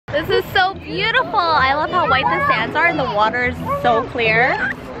beautiful. I love how white the sands are and the water is so clear.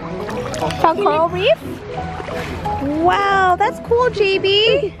 From coral reef? Wow, that's cool,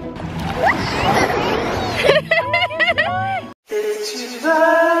 JB.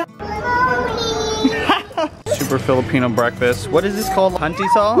 Super Filipino breakfast. What is this called?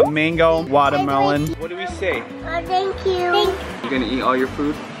 Hantisal? Mango, watermelon. What do we say? Thank you. You gonna eat all your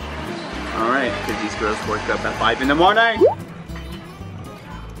food? Alright, because these girls woke up at 5 in the morning.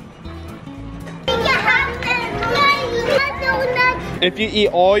 If you eat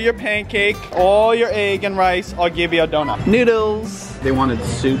all your pancake, all your egg and rice, I'll give you a donut. Noodles. They wanted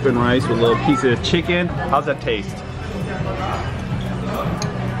soup and rice with a little piece of chicken. How's that taste?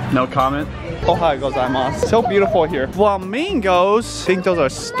 No comment? Ohayou gozaimasu. So beautiful here. Flamingos. I think those are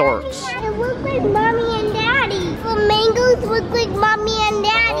storks. They look like mommy and daddy. Flamingos look like mommy and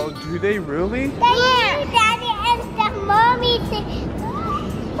daddy. Oh, do they really? Yeah. Daddy and the mommy.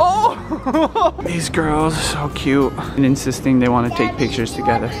 Oh! These girls are so cute and insisting they want to take pictures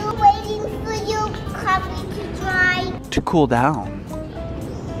together. We're waiting for your coffee to dry. To cool down.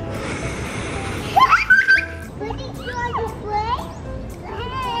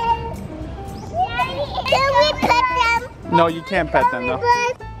 Can we pet them? No, you can't pet them though.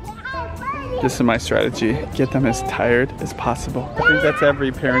 This is my strategy. Get them as tired as possible. I think that's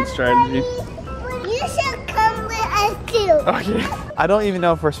every parent's strategy. You should come with us too. Okay. I don't even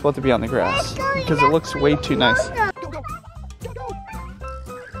know if we're supposed to be on the grass because it looks way too nice.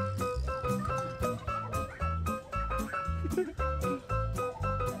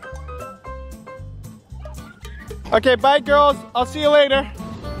 Okay, bye girls. I'll see you later.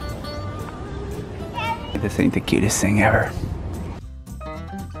 This ain't the cutest thing ever.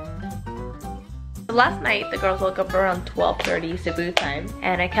 Last night, the girls woke up around 12:30 Cebu time,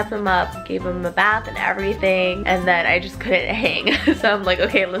 and I kept them up, gave them a bath and everything, and then I just couldn't hang. So I'm like,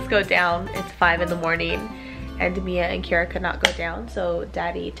 okay, let's go down. It's 5 in the morning, and Mia and Kira could not go down, so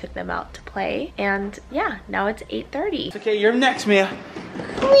Daddy took them out to play. And yeah, now it's 8:30. It's okay, you're next, Mia.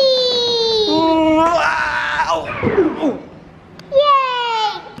 Whee! Wow!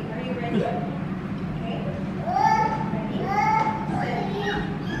 Yay!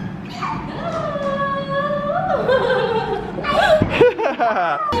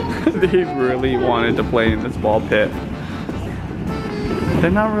 They really wanted to play in this ball pit.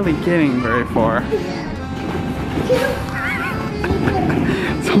 They're not really getting very far.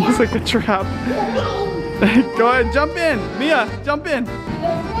 It's almost like a trap. Go ahead, jump in. Mia, jump in.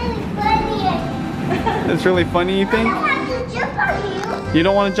 It's really funny, you think? You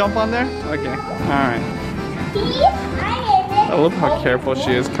don't want to jump on there? Okay, alright. I love how careful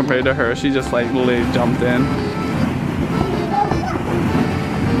she is compared to her. She just like literally jumped in.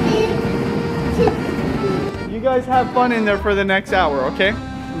 You guys have fun in there for the next hour, okay?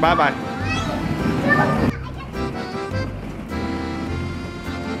 Bye-bye.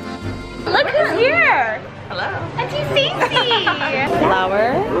 Look who's here! Hello. Auntie Stacey!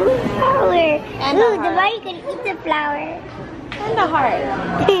 Flower. Flower. And ooh, the more you can eat the flower. And the heart.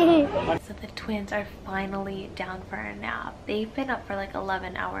 So the twins are finally down for a nap. They've been up for like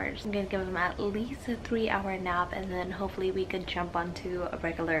 11 hours. I'm gonna give them at least a 3-hour nap, and then hopefully we can jump onto a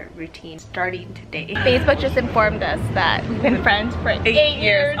regular routine starting today. Facebook just informed us that we've been friends for 8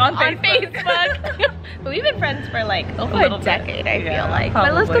 years on Facebook. But we've been friends for like over a decade, I feel like. Probably.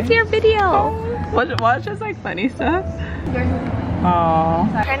 But let's go see our video. Watch just like funny stuff. Oh.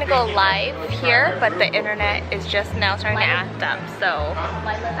 I'm trying to go live here, but the internet is just now starting to act up, so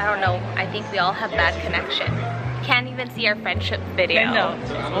I don't know. I think we all have bad connection. Can't even see our friendship video. No.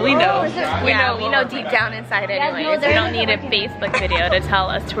 Well, we know. We know deep down inside anyways. We don't need a Facebook video to tell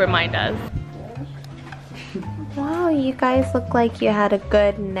us, to remind us. Wow, you guys look like you had a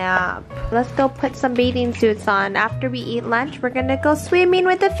good nap. Let's go put some bathing suits on. After we eat lunch, we're gonna go swimming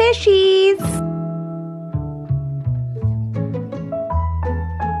with the fishies.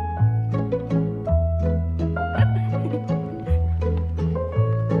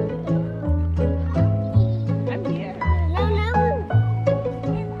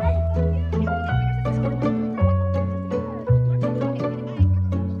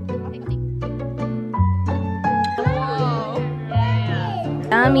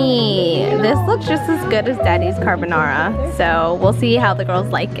 Yummy! This looks just as good as Daddy's carbonara, so we'll see how the girls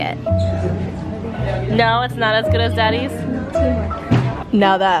like it. No, it's not as good as Daddy's.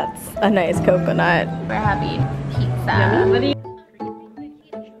 Now that's a nice coconut. We're having pizza.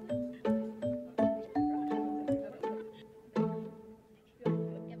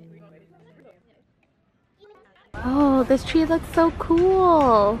 Oh, this tree looks so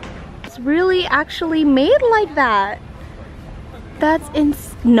cool. It's really actually made like that. That's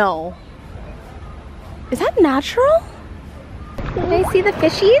no. Is that natural? Can I see the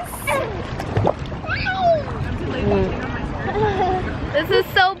fishies? This is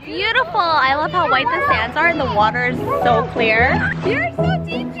so beautiful. I love how white the sands are and the water is so clear. You're so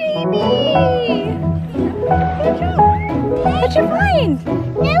deep, Jamie. Good job. What'd you find?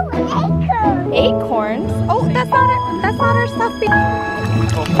 No acorns. Acorns? Oh, that's not our stuff.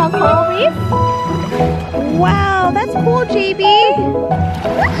 Some coral reef? Wow, that's cool, JB.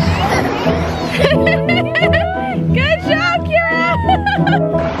 Good job, Kira.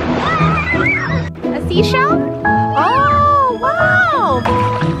 A seashell? Oh, wow.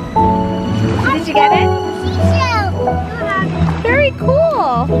 Did you get it? Seashell. Very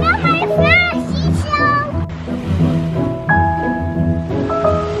cool. No, my first seashell.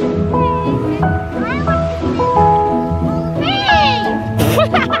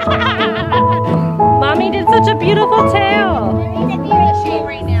 Mommy did such a beautiful tail. It's a beauty shade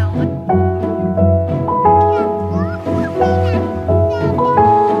right now.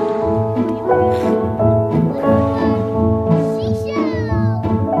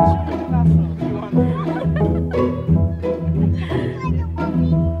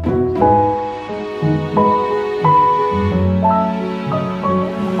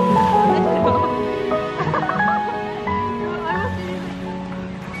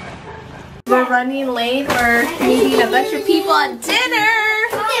 We're running late. We're meeting a bunch of people at dinner.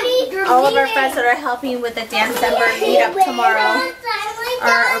 All of our friends that are helping with the Dancember meetup tomorrow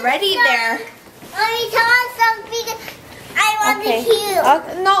are already there. Let me tell us something. I want Okay. the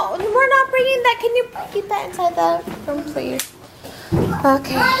cube. No, we're not bringing that. Can you keep that inside the room, please?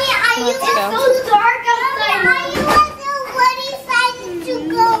 Okay. Mommy, Let's go. so dark outside. I was excited to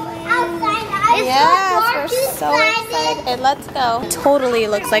go outside. Yes, we're so excited. Let's go. Totally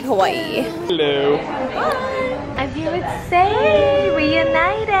looks like Hawaii. Hello. I'm here with Say,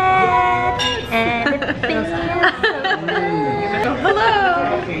 reunited, and it's been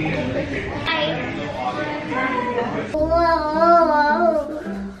hello. Whoa.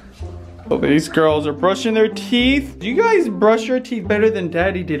 Oh, these girls are brushing their teeth. Do you guys brush your teeth better than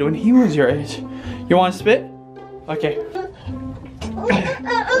Daddy did when he was your age? You want to spit? Okay.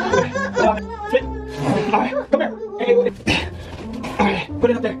 Spit. Alright, come here. Alright, put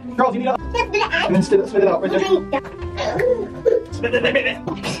it up there. Girls, you need up. And then spit it out right there. Spit it.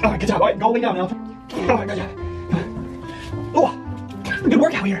 Alright, good job. Alright, go lay down now. Alright, good job. Oh, good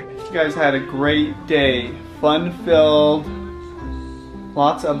workout here. You guys had a great day. Fun-filled.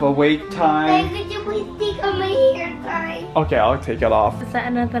 Lots of awake time. Could you please take on my hair tie? Okay, I'll take it off. It's the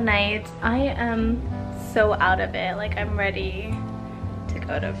end of the night. I am so out of it. Like, I'm ready to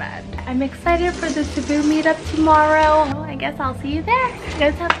go to bed. I'm excited for the CEBU meetup tomorrow. I guess I'll see you there. You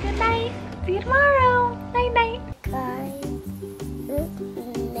guys have a good night. See you tomorrow. Night night. Guys,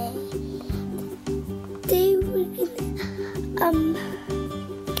 today we're gonna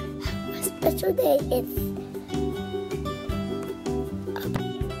have a special day. It's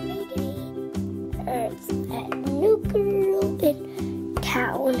It's a new girl in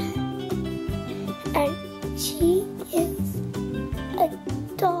town, and she is a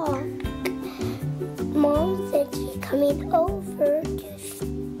dog. Mom said she's coming over to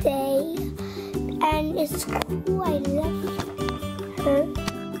stay, and it's cool. I love her.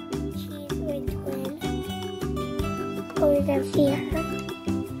 She's my twin. We're gonna see her.